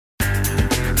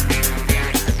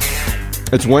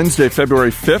It's Wednesday, February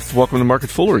 5th. Welcome to Market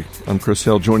Foolery. I'm Chris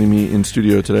Hill. Joining me in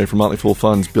studio today from Motley Fool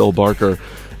Funds, Bill Barker,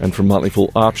 and from Motley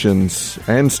Fool Options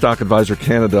and Stock Advisor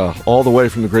Canada, all the way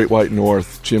from the Great White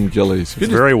North, Jim Gillies.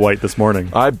 It's very white this morning.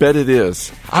 I bet it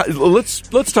is.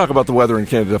 Let's talk about the weather in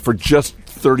Canada for just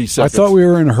 30 seconds. I thought we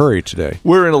were in a hurry today.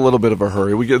 We're in a little bit of a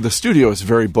hurry. The studio is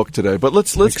very booked today, but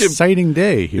let's exciting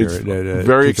day here. It's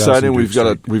very exciting. We've got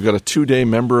a 2-day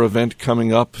member event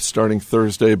coming up starting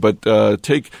Thursday. But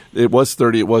it was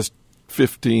 30. It was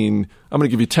 15. I'm going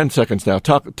to give you 10 seconds now.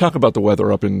 Talk about the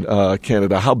weather up in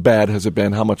Canada. How bad has it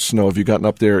been? How much snow have you gotten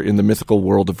up there in the mythical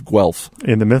world of Guelph?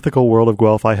 In the mythical world of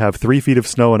Guelph, I have 3 feet of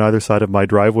snow on either side of my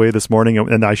driveway this morning,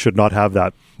 and I should not have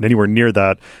that anywhere near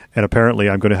that. And apparently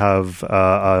I'm going to have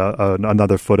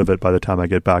another foot of it by the time I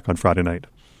get back on Friday night.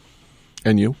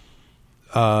 And you?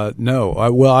 No.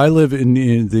 I live in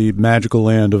the magical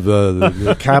land of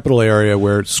the capital area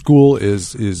where school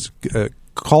is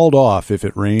called off if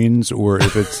it rains or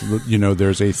if it's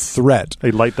there's a threat,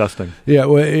 a light dusting. Yeah,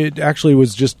 well, it actually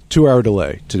was just 2-hour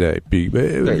delay today.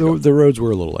 The roads were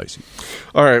a little icy.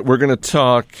 All right, we're going to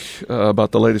talk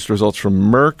about the latest results from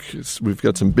Merck. We've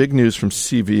got some big news from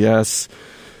CVS.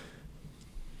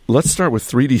 Let's start with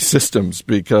 3D Systems,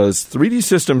 because 3D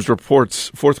Systems reports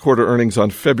fourth quarter earnings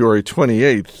on February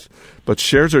 28th, but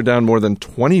shares are down more than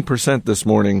 20% this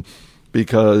morning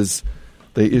because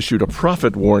they issued a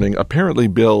profit warning. Apparently,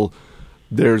 Bill,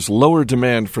 there's lower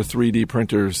demand for 3D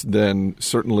printers than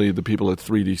certainly the people at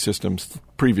 3D Systems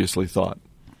previously thought.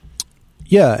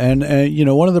 Yeah, and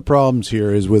one of the problems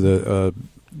here is with a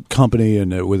company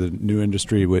and with a new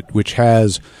industry which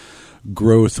has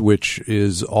growth which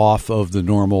is off of the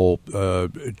normal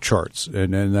charts,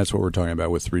 and that's what we're talking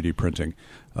about with 3D printing,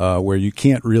 where you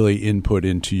can't really input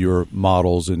into your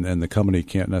models, and the company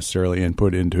can't necessarily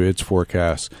input into its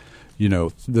forecasts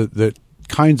the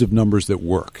kinds of numbers that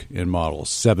work in models,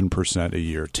 7% a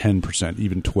year, 10%,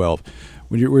 even 12%.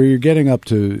 Where you're getting up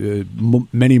to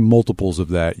many multiples of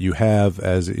that, you have,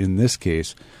 as in this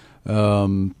case,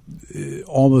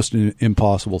 almost an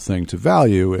impossible thing to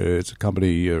value. It's a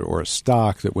company or a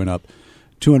stock that went up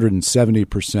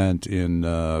 270% in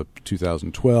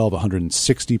 2012,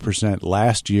 160%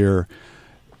 last year.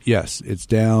 Yes, it's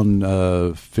down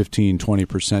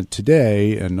 15-20%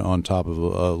 today, and on top of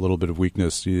a little bit of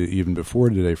weakness even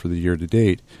before today for the year to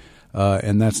date.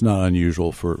 And that's not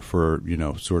unusual for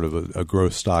sort of a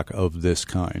growth stock of this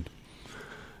kind.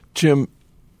 Jim,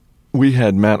 we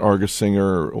had Matt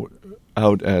Argersinger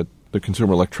out at the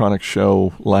Consumer Electronics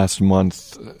Show last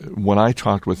month. When I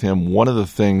talked with him, one of the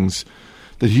things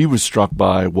that he was struck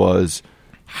by was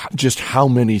just how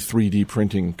many 3D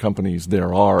printing companies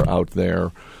there are out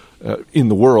there in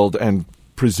the world and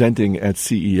presenting at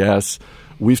CES.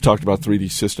 We've talked about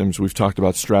 3D Systems. We've talked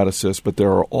about Stratasys, but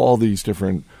there are all these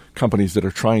different companies that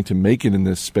are trying to make it in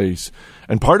this space.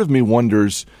 And part of me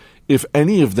wonders if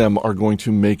any of them are going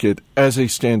to make it as a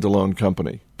standalone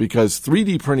company, because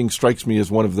 3D printing strikes me as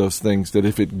one of those things that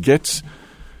if it gets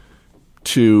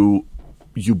to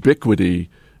ubiquity,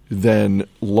 then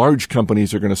large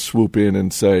companies are going to swoop in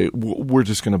and say, we're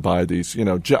just going to buy these.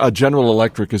 General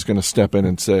Electric is going to step in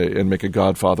and say and make a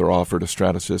Godfather offer to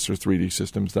Stratasys or 3D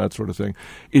Systems, that sort of thing.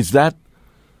 Is that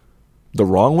the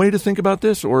wrong way to think about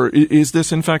this, or is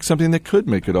this, in fact, something that could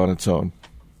make it on its own?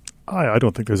 I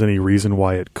don't think there's any reason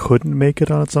why it couldn't make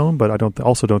it on its own, but I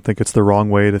also don't think it's the wrong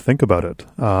way to think about it.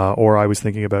 Or I was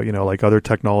thinking about, like other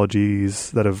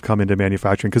technologies that have come into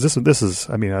manufacturing, because this is,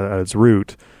 at its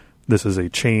root, this is a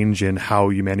change in how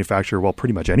you manufacture,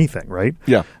 pretty much anything, right?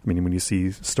 Yeah. When you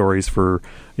see stories for,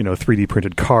 3D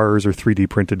printed cars or 3D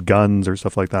printed guns or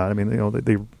stuff like that,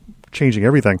 they're changing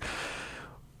everything.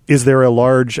 Is there a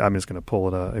large, I'm just going to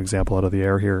pull an example out of the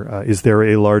air here. Is there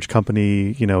a large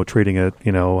company, trading at,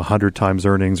 100 times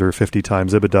earnings or 50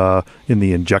 times EBITDA in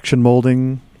the injection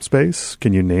molding space?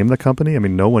 Can you name the company?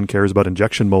 No one cares about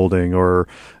injection molding or,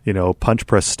 punch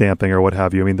press stamping or what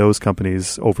have you. Those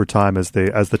companies over time as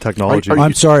the technology.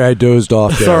 I'm sorry, I dozed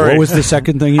off there. Sorry. What was the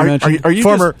second thing you mentioned? Are you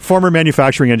former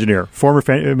manufacturing engineer.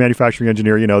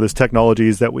 This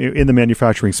technologies that in the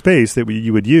manufacturing space that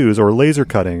you would use, or laser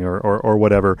cutting or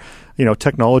whatever.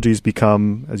 Technologies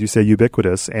become, as you say,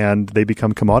 ubiquitous, and they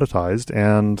become commoditized,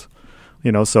 and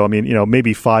so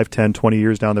maybe 5, 10, 20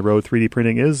 years down the road, 3D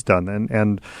printing is done,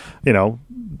 and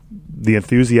the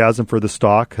enthusiasm for the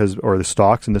stock the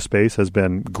stocks in the space has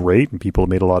been great, and people have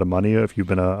made a lot of money if you've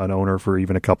been an owner for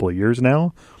even a couple of years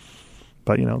now.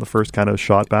 But the first kind of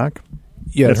shot back,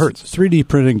 yes, it hurts. 3D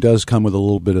printing does come with a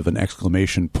little bit of an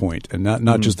exclamation point, and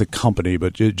not just the company,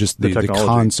 but just the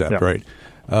concept, yeah. right?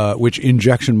 Which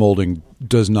injection molding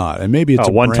does not. And maybe it's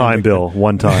a one-time, Bill,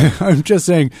 one time. I'm just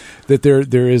saying that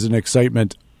there is an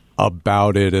excitement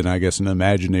about it, and I guess an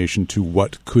imagination to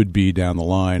what could be down the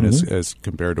line as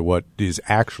compared to what is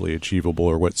actually achievable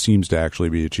or what seems to actually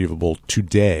be achievable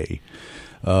today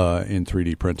in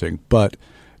 3D printing. But,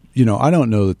 I don't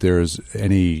know that there's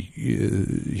any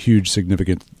huge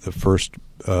significant first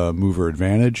mover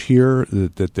advantage here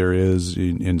that there is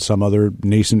in some other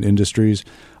nascent industries.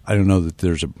 I don't know that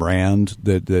there's a brand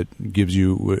that gives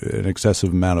you an excessive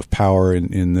amount of power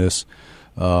in this.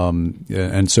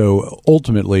 And so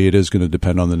ultimately it is going to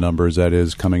depend on the numbers that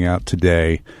is coming out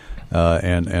today.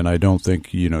 And I don't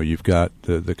think, you've got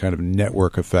the kind of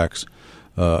network effects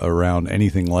around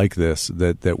anything like this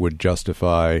that would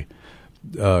justify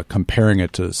comparing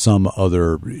it to some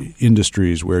other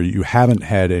industries where you haven't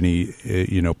had any,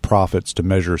 profits to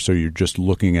measure. So you're just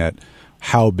looking at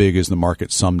how big is the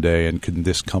market someday and can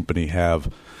this company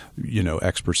have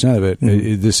X percent of it.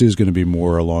 This is going to be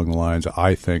more along the lines,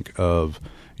 I think, of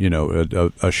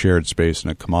a shared space and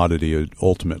a commodity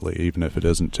ultimately, even if it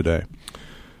isn't today.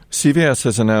 CVS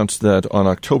has announced that on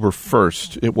October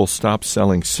 1st, it will stop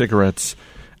selling cigarettes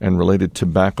and related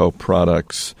tobacco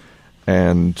products.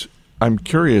 And I'm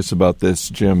curious about this,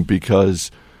 Jim, because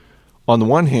on the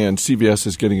one hand, CVS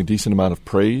is getting a decent amount of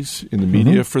praise in the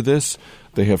media for this.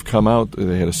 They have come out,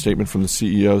 they had a statement from the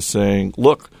CEO saying,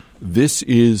 look, this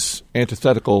is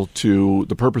antithetical to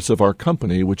the purpose of our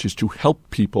company, which is to help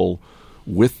people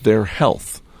with their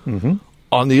health.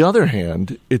 On the other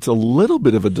hand, it's a little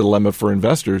bit of a dilemma for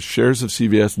investors. Shares of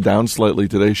CVS down slightly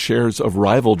today, shares of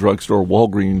rival drugstore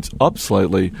Walgreens up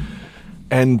slightly.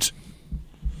 And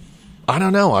I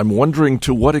don't know, I'm wondering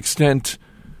to what extent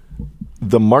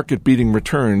the market-beating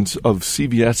returns of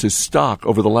CVS's stock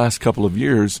over the last couple of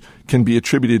years can be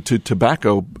attributed to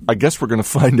tobacco. I guess we're going to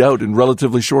find out in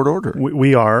relatively short order.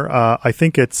 We are. I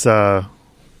think it's,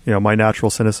 my natural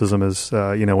cynicism is,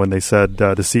 when they said,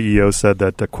 the CEO said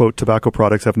that, quote, tobacco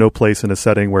products have no place in a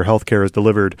setting where healthcare is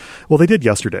delivered. Well, they did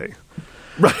yesterday.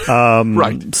 Right.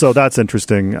 Right. So that's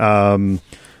interesting.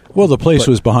 Well, the place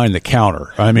was behind the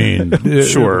counter. I mean,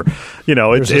 sure.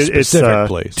 It's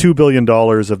 $2 billion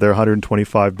of their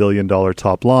 $125 billion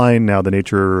top line. Now, the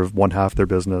nature of one half their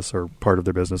business or part of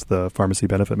their business, the pharmacy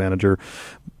benefit manager,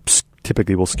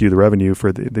 typically will skew the revenue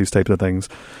for these types of things.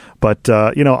 But,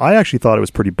 I actually thought it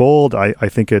was pretty bold. I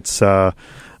think it's I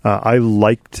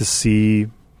like to see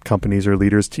companies or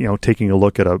leaders, taking a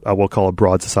look at a we'll call a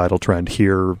broad societal trend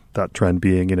here. That trend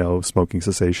being, smoking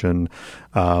cessation,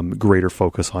 greater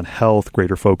focus on health,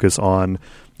 greater focus on,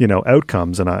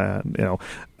 outcomes. And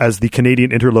as the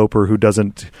Canadian interloper who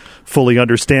doesn't fully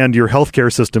understand your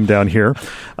healthcare system down here,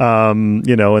 and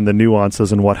the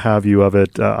nuances and what have you of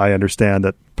it, I understand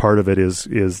that part of it is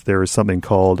there is something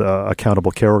called accountable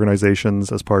care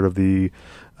organizations as part of the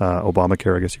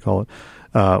Obamacare, I guess you call it.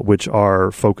 Which are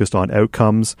focused on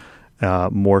outcomes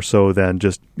more so than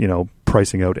just,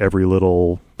 pricing out every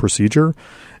little procedure.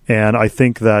 And I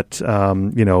think that,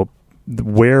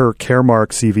 where Caremark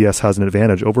CVS has an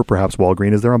advantage over perhaps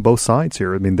Walgreens is they're on both sides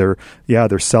here. I mean, they're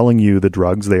selling you the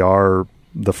drugs. They are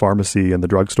the pharmacy and the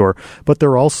drugstore, but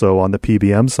they're also on the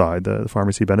PBM side, the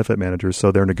pharmacy benefit managers.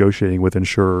 So they're negotiating with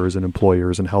insurers and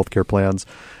employers and healthcare plans.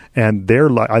 And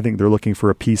I think they're looking for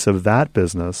a piece of that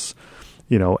business.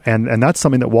 And that's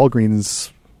something that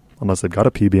Walgreens, unless they've got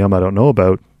a PBM I don't know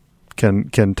about,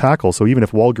 can tackle. So even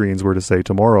if Walgreens were to say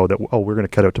tomorrow that, we're going to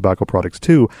cut out tobacco products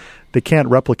too, they can't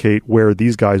replicate where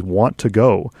these guys want to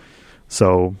go.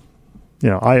 So,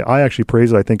 I actually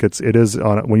praise it. I think it is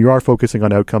on when you are focusing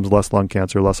on outcomes, less lung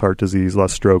cancer, less heart disease,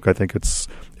 less stroke. I think it's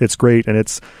great, and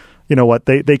it's what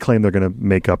they claim they're going to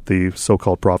make up the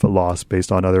so-called profit loss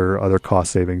based on other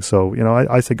cost savings. So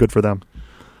I say good for them.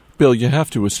 Bill, you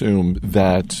have to assume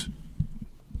that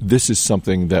this is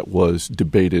something that was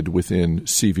debated within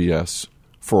CVS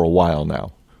for a while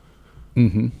now.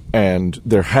 Mm-hmm. And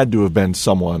there had to have been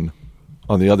someone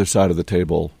on the other side of the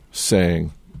table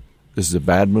saying, this is a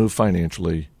bad move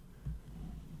financially.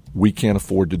 We can't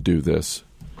afford to do this.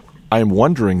 I am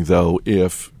wondering, though,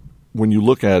 if when you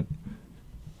look at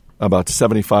about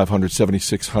 7,500,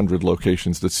 7,600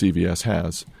 locations that CVS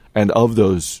has, and of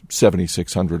those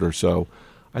 7,600 or so,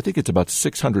 I think it's about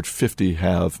 650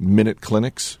 have minute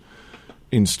clinics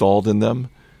installed in them.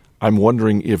 I'm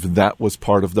wondering if that was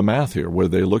part of the math here, where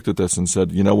they looked at this and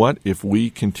said, you know what, if we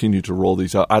continue to roll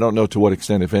these out, I don't know to what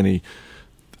extent, if any,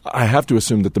 I have to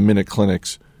assume that the minute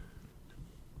clinics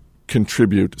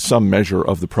contribute some measure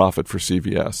of the profit for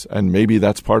CVS. And maybe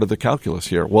that's part of the calculus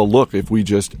here. Well, look, if we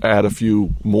just add a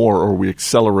few more or we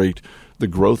accelerate the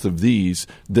growth of these,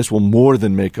 this will more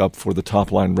than make up for the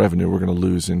top-line revenue we're going to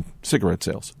lose in cigarette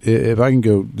sales. If I can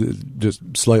go just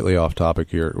slightly off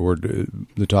topic here, or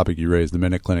the topic you raised, the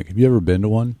Minute Clinic. Have you ever been to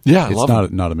one? Yeah,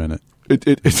 it's not a minute.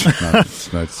 It's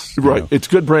it's right. It's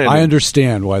good branding. I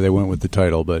understand why they went with the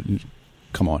title, but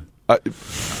come on.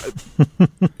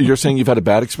 You're saying you've had a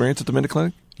bad experience at the Minute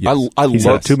Clinic? Yes. He's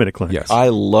love had 2 Minute Clinics. Yes. I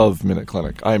love Minute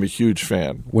Clinic. I am a huge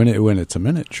fan. When it's a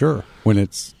minute, sure. When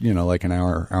it's like an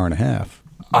hour and a half,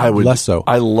 less so.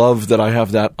 I love that I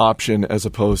have that option as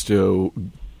opposed to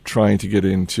trying to get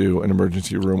into an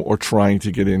emergency room or trying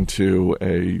to get into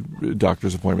a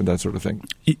doctor's appointment, that sort of thing.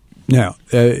 Now,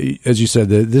 as you said,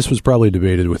 this was probably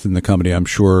debated within the company. I'm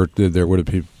sure there would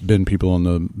have been people on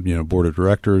the board of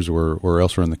directors or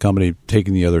elsewhere in the company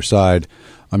taking the other side.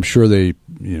 I'm sure they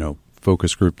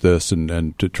focus group this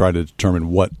and to try to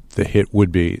determine what the hit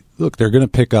would be. Look, they're going to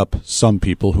pick up some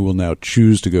people who will now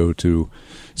choose to go to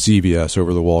CVS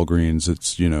over the Walgreens.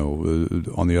 It's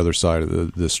on the other side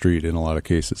of the street in a lot of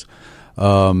cases.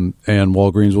 And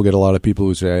Walgreens will get a lot of people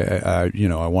who say, I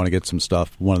want to get some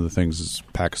stuff. One of the things is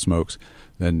a pack of smokes,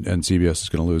 and CVS is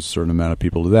going to lose a certain amount of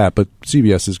people to that. But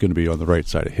CVS is going to be on the right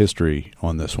side of history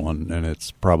on this one, and it's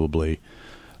probably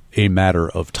a matter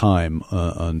of time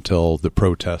until the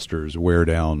protesters wear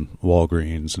down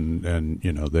Walgreens and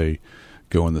they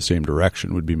go in the same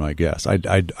direction would be my guess.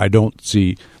 I don't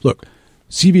see – look,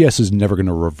 CVS is never going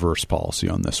to reverse policy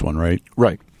on this one, right?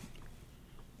 Right.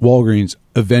 Walgreens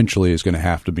eventually is going to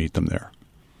have to meet them there.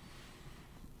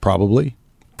 Probably,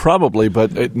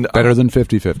 but better than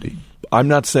 50-50. I'm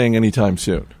not saying anytime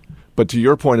soon. But to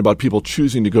your point about people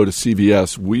choosing to go to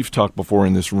CVS, we've talked before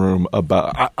in this room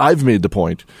about I've made the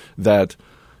point that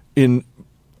in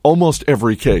almost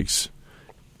every case,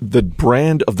 the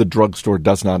brand of the drugstore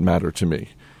does not matter to me.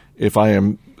 If I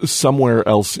am somewhere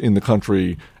else in the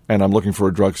country and I'm looking for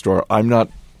a drugstore, I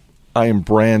am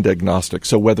brand agnostic.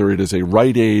 So whether it is a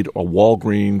Rite Aid, a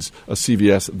Walgreens, a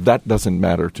CVS, that doesn't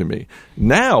matter to me.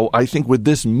 Now, I think with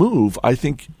this move,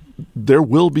 there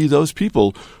will be those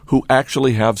people who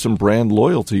actually have some brand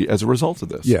loyalty as a result of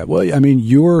this. Yeah, well, I mean,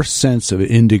 your sense of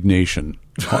indignation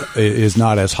is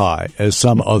not as high as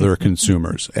some other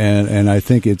consumers. And I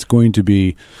think it's going to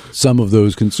be some of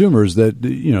those consumers that,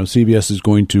 CVS is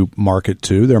going to market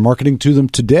to. They're marketing to them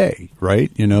today, right?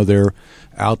 They're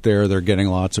out there. They're getting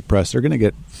lots of press. They're going to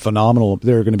get phenomenal.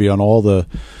 They're going to be on all the,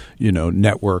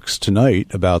 networks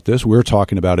tonight about this. We're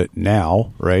talking about it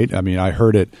now, right? I mean, I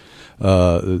heard it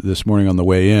this morning on the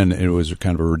way in. It was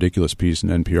kind of a ridiculous piece, an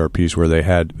NPR piece, where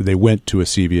they went to a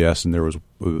CVS and there was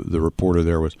the reporter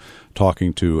there was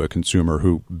talking to a consumer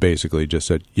who basically just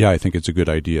said, "Yeah, I think it's a good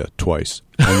idea," twice,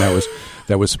 and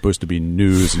that was supposed to be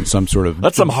news and some sort of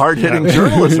that's some hard hitting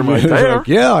journalism right there. Like,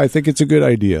 yeah, I think it's a good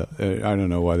idea. I don't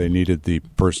know why they needed the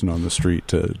person on the street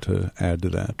to add to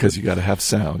that, because you got to have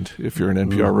sound. If you're an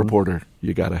NPR reporter,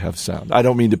 you got to have sound. I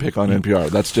don't mean to pick on NPR.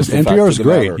 That's just the NPR is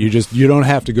great. Matter. You don't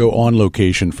have to go on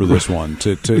location for this one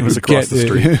to it was across the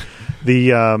street.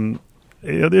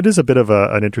 It is a bit of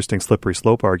an interesting slippery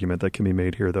slope argument that can be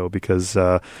made here, though, because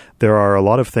there are a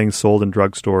lot of things sold in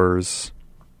drugstores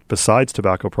besides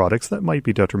tobacco products that might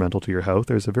be detrimental to your health.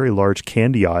 There's a very large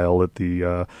candy aisle at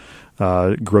the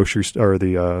grocery or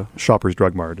the Shoppers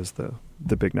Drug Mart is the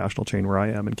big national chain where I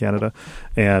am in Canada.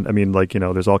 And I mean,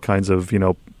 there's all kinds of,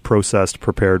 processed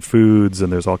prepared foods,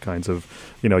 and there's all kinds of,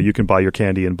 you can buy your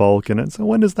candy in bulk. And so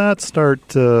when does that start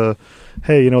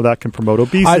hey, that can promote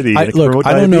obesity. I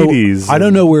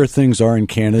don't know where things are in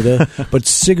Canada, but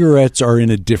cigarettes are in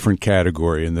a different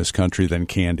category in this country than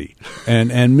candy.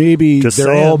 And maybe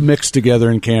they're all mixed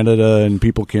together in Canada and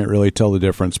people can't really tell the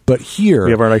difference. But here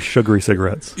we have our nice sugary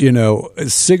cigarettes.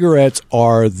 Cigarettes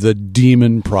are the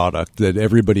demon product that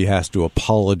everybody has to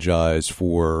apologize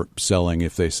for selling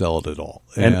if they sell it at all.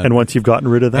 And once you've gotten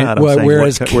rid of that,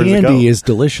 whereas candy is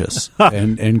delicious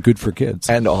and good for kids.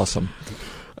 And awesome.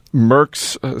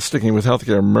 Merck's, sticking with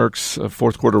healthcare, Merck's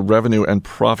fourth quarter revenue and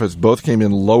profits both came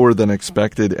in lower than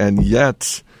expected, and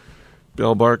yet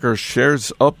Bill Barker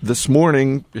shares up this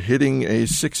morning, hitting a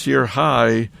 6-year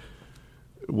high.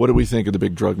 What do we think of the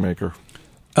big drug maker?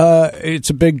 It's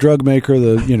a big drug maker.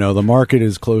 The market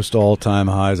is close to all-time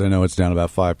highs. I know it's down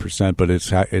about 5%, but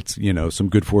it's some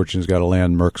good fortune's got to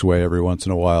land Merck's way every once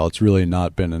in a while. It's really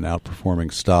not been an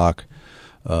outperforming stock.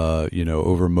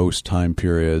 Over most time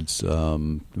periods,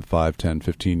 5, 10,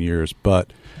 15 years.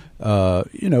 But,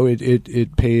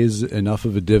 it pays enough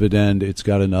of a dividend. It's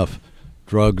got enough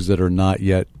drugs that are not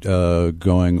yet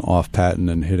going off patent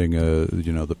and hitting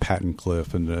the patent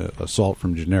cliff and the assault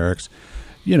from generics.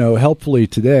 Helpfully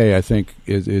today, I think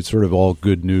it's sort of all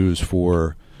good news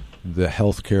for the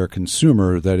healthcare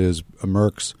consumer. That is,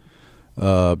 Merck's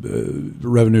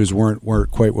revenues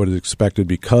weren't quite what is expected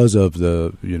because of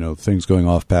the things going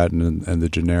off patent and the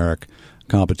generic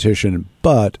competition.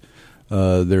 But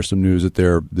there's some news that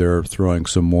they're throwing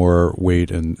some more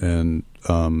weight and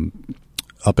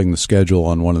upping the schedule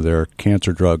on one of their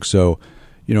cancer drugs. So,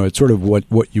 it's sort of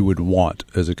what you would want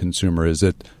as a consumer, is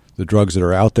that the drugs that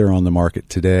are out there on the market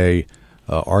today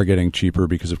are getting cheaper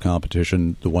because of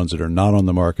competition. The ones that are not on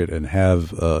the market and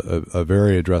have a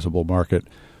very addressable market,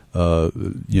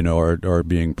 are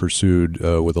being pursued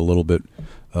with a little bit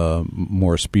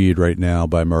more speed right now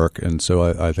by Merck, and so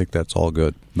I think that's all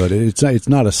good. But it's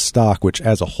not a stock which,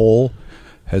 as a whole,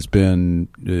 has been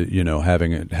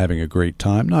having a great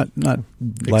time. Not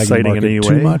lagging market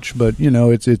too much, but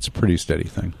it's a pretty steady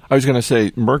thing. I was going to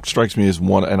say Merck strikes me as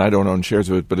one, and I don't own shares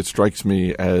of it, but it strikes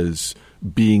me as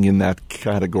being in that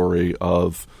category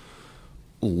of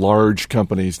large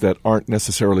companies that aren't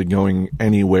necessarily going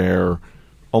anywhere,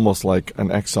 almost like an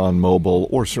ExxonMobil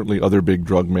or certainly other big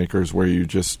drug makers, where you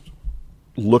just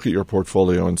look at your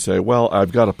portfolio and say, well,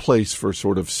 I've got a place for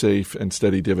sort of safe and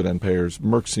steady dividend payers.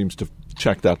 Merck seems to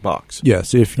check that box.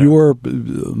 Yes, if your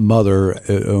mother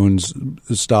owns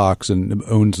stocks and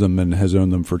owns them and has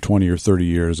owned them for 20 or 30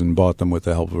 years and bought them with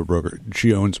the help of a broker,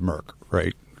 she owns Merck,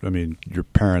 right? I mean, your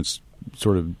parents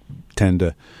sort of tend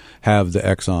to have the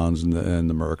Exxons and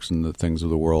the Mercks and the things of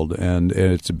the world, and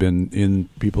it's been in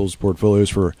people's portfolios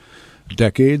for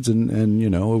decades,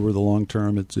 and over the long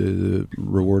term, it's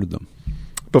rewarded them.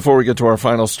 Before we get to our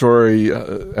final story,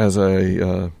 as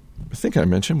I think I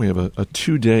mentioned, we have a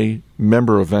 2-day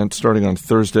member event starting on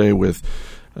Thursday with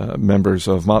members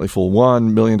of Motley Fool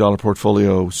One, $1 Million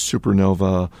Portfolio,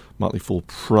 Supernova, Motley Fool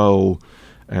Pro,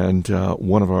 and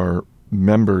one of our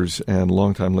members and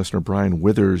longtime listener, Brian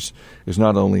Withers, is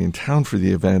not only in town for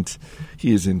the event,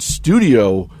 he is in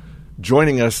studio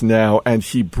joining us now, and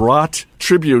he brought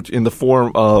tribute in the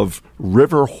form of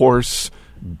River Horse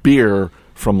beer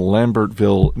from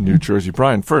Lambertville, New Jersey.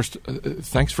 Brian, first,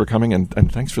 thanks for coming,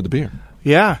 and thanks for the beer.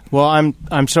 Yeah, well,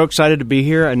 I'm so excited to be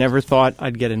here. I never thought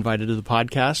I'd get invited to the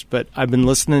podcast, but I've been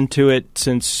listening to it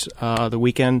since the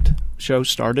weekend show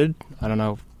started, I don't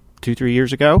know, 2-3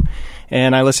 years ago,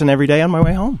 and I listen every day on my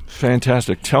way home.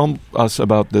 Fantastic. Tell us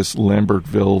about this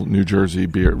Lambertville, New Jersey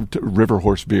beer, River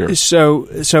Horse beer. So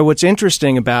what's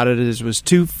interesting about it is it was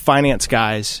two finance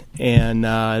guys, and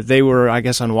they were, I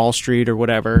guess, on Wall Street or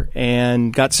whatever,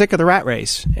 and got sick of the rat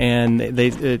race. And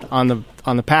on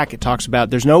the pack it talks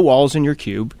about there's no walls in your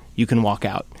cube, you can walk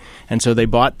out. And so they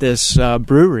bought this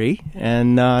brewery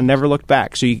and never looked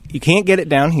back. So you can't get it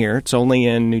down here. It's only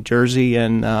in New Jersey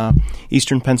and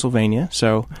eastern Pennsylvania.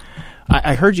 So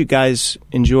I heard you guys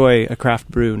enjoy a craft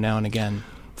brew now and again.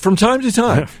 From time to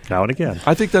time. Now and again.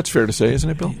 I think that's fair to say, isn't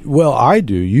it, Bill? Well, I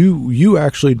do. You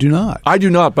actually do not. I do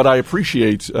not, but I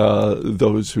appreciate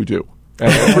those who do.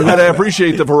 And I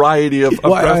appreciate the variety of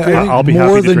craft beer. I'll be more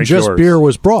happy to than drink just yours. beer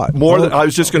was brought. I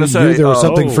was just going to say there was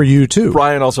something for you too.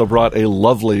 Brian also brought a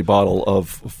lovely bottle of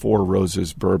Four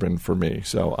Roses bourbon for me,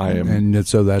 so I am, and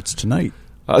so that's tonight.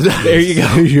 There you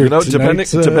go.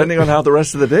 Depending on how the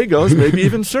rest of the day goes, maybe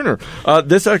even sooner.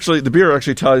 The beer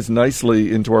actually ties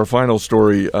nicely into our final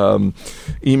story.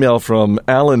 Email from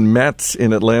Alan Metz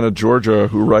in Atlanta, Georgia,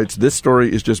 who writes, "This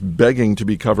story is just begging to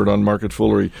be covered on Market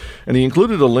Foolery," and he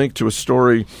included a link to a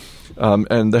story.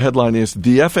 And the headline is,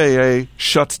 "The FAA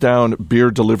shuts down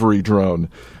beer delivery drone,"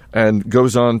 and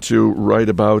goes on to write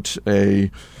about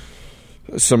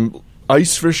some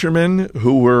ice fishermen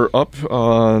who were up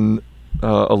on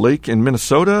a lake in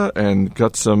Minnesota and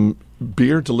got some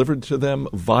beer delivered to them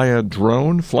via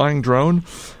flying drone.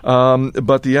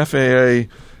 But the FAA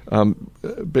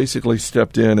basically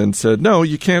stepped in and said, no,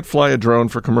 you can't fly a drone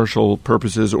for commercial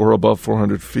purposes or above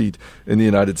 400 feet in the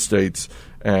United States.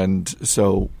 And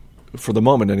so, for the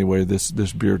moment anyway, this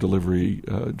beer delivery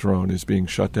drone is being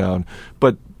shut down.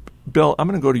 But Bill, I'm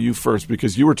going to go to you first,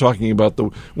 because you were talking about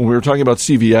when we were talking about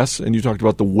CVS, and you talked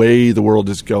about the way the world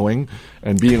is going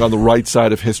and being on the right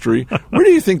side of history. Where do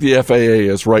you think the FAA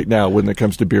is right now when it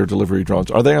comes to beer delivery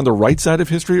drones? Are they on the right side of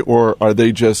history, or are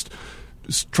they just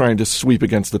trying to sweep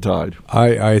against the tide?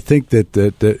 I think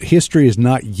that history is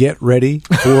not yet ready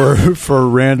for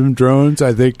random drones.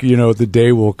 I think the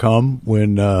day will come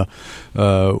when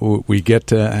we get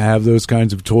to have those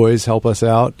kinds of toys help us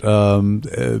out.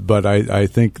 But I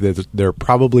think that there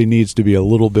probably needs to be a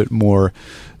little bit more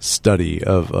study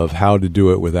of how to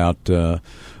do it without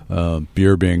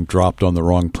beer being dropped on the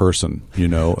wrong person.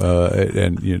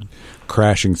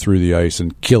 crashing through the ice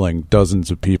and killing dozens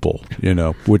of people,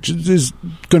 which is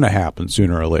going to happen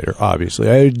sooner or later,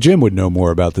 obviously. Jim would know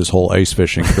more about this whole ice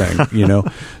fishing thing,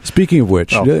 Speaking of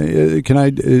which, can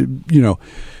I,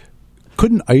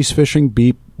 couldn't ice fishing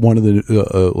be one of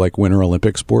the like Winter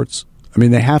Olympic sports? I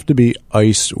mean, they have to be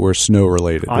ice or snow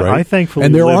related, right? I thankfully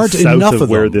and there live aren't south enough of of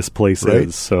where them, this place right?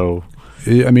 is, so...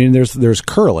 I mean, there's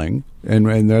curling, and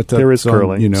there is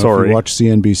curling. Sorry. If you watch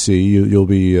CNBC,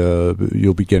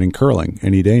 you'll be getting curling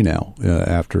any day now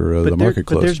after the market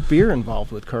closed. But there's beer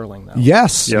involved with curling, though.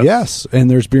 Yes, and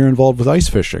there's beer involved with ice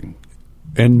fishing,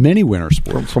 and many winter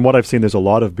sports. From what I've seen, there's a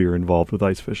lot of beer involved with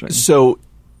ice fishing. So,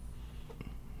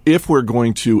 if we're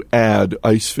going to add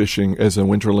ice fishing as a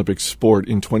Winter Olympic sport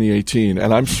in 2018,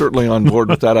 and I'm certainly on board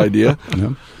with that idea,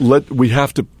 we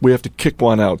have to kick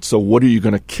one out. So what are you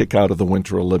going to kick out of the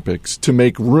Winter Olympics to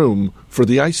make room for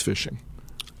the ice fishing?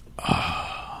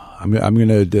 I'm going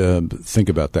to think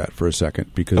about that for a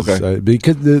second because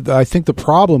I think the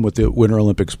problem with the Winter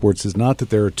Olympic sports is not that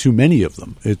there are too many of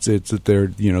them. It's that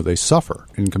they suffer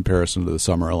in comparison to the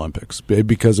Summer Olympics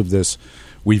because of this.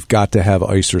 We've got to have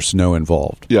ice or snow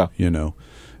involved. Yeah.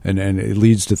 And it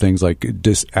leads to things like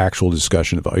actual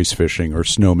discussion of ice fishing or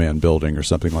snowman building or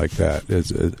something like that.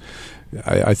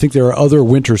 I think there are other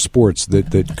winter sports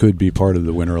that could be part of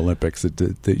the Winter Olympics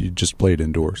that you just played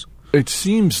indoors. It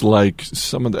seems like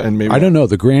some of the, and maybe I don't know,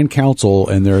 the Grand Council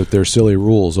and their silly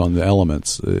rules on the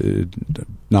elements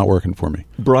not working for me.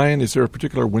 Brian, is there a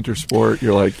particular winter sport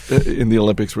you're like in the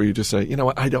Olympics where you just say, you know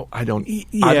what, I don't,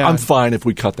 I'm fine if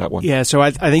we cut that one. Yeah, so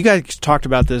I think you guys talked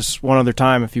about this one other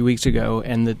time a few weeks ago,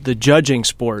 and the judging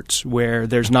sports where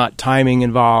there's not timing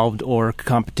involved or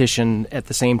competition at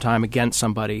the same time against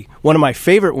somebody. One of my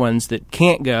favorite ones that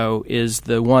can't go is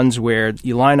the ones where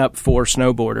you line up 4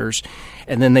 snowboarders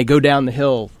and then they go down the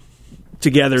hill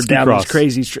together down these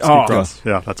crazy streets.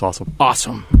 Yeah, that's awesome.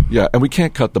 Awesome. Yeah, and we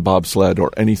can't cut the bobsled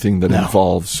or anything that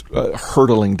involves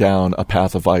hurtling down a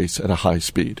path of ice at a high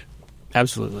speed.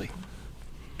 Absolutely.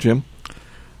 Jim?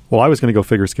 Well, I was going to go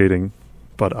figure skating,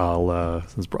 but I'll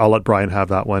let Brian have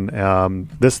that one.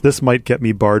 This might get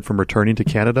me barred from returning to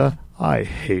Canada. I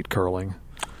hate curling.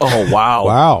 Oh, wow.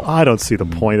 Wow. I don't see the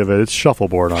point of it. It's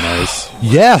shuffleboard on ice.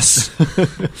 Yes.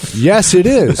 Yes, it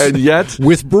is. And yet,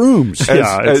 with brooms.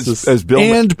 As Bill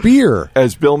and beer.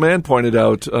 As Bill Mann pointed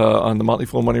out on the Motley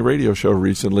Fool Money radio show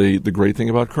recently, the great thing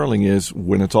about curling is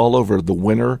when it's all over, the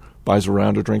winner buys a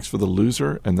round of drinks for the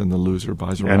loser, and then the loser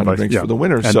buys a round of drinks for the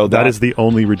winner. And so that is the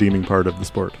only redeeming part of the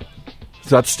sport.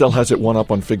 That still has it one up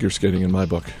on figure skating in my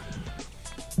book.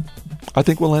 I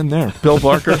think we'll end there. Bill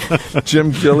Barker,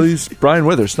 Jim Gillies, Brian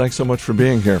Withers, thanks so much for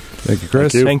being here. Thank you,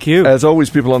 Chris. Thank you. As always,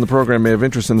 people on the program may have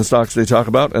interest in the stocks they talk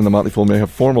about, and the Motley Fool may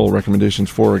have formal recommendations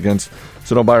for or against.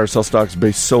 So don't buy or sell stocks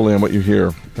based solely on what you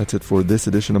hear. That's it for this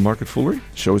edition of Market Foolery.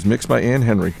 The show is mixed by Ann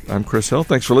Henry. I'm Chris Hill.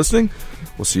 Thanks for listening.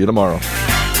 We'll see you tomorrow.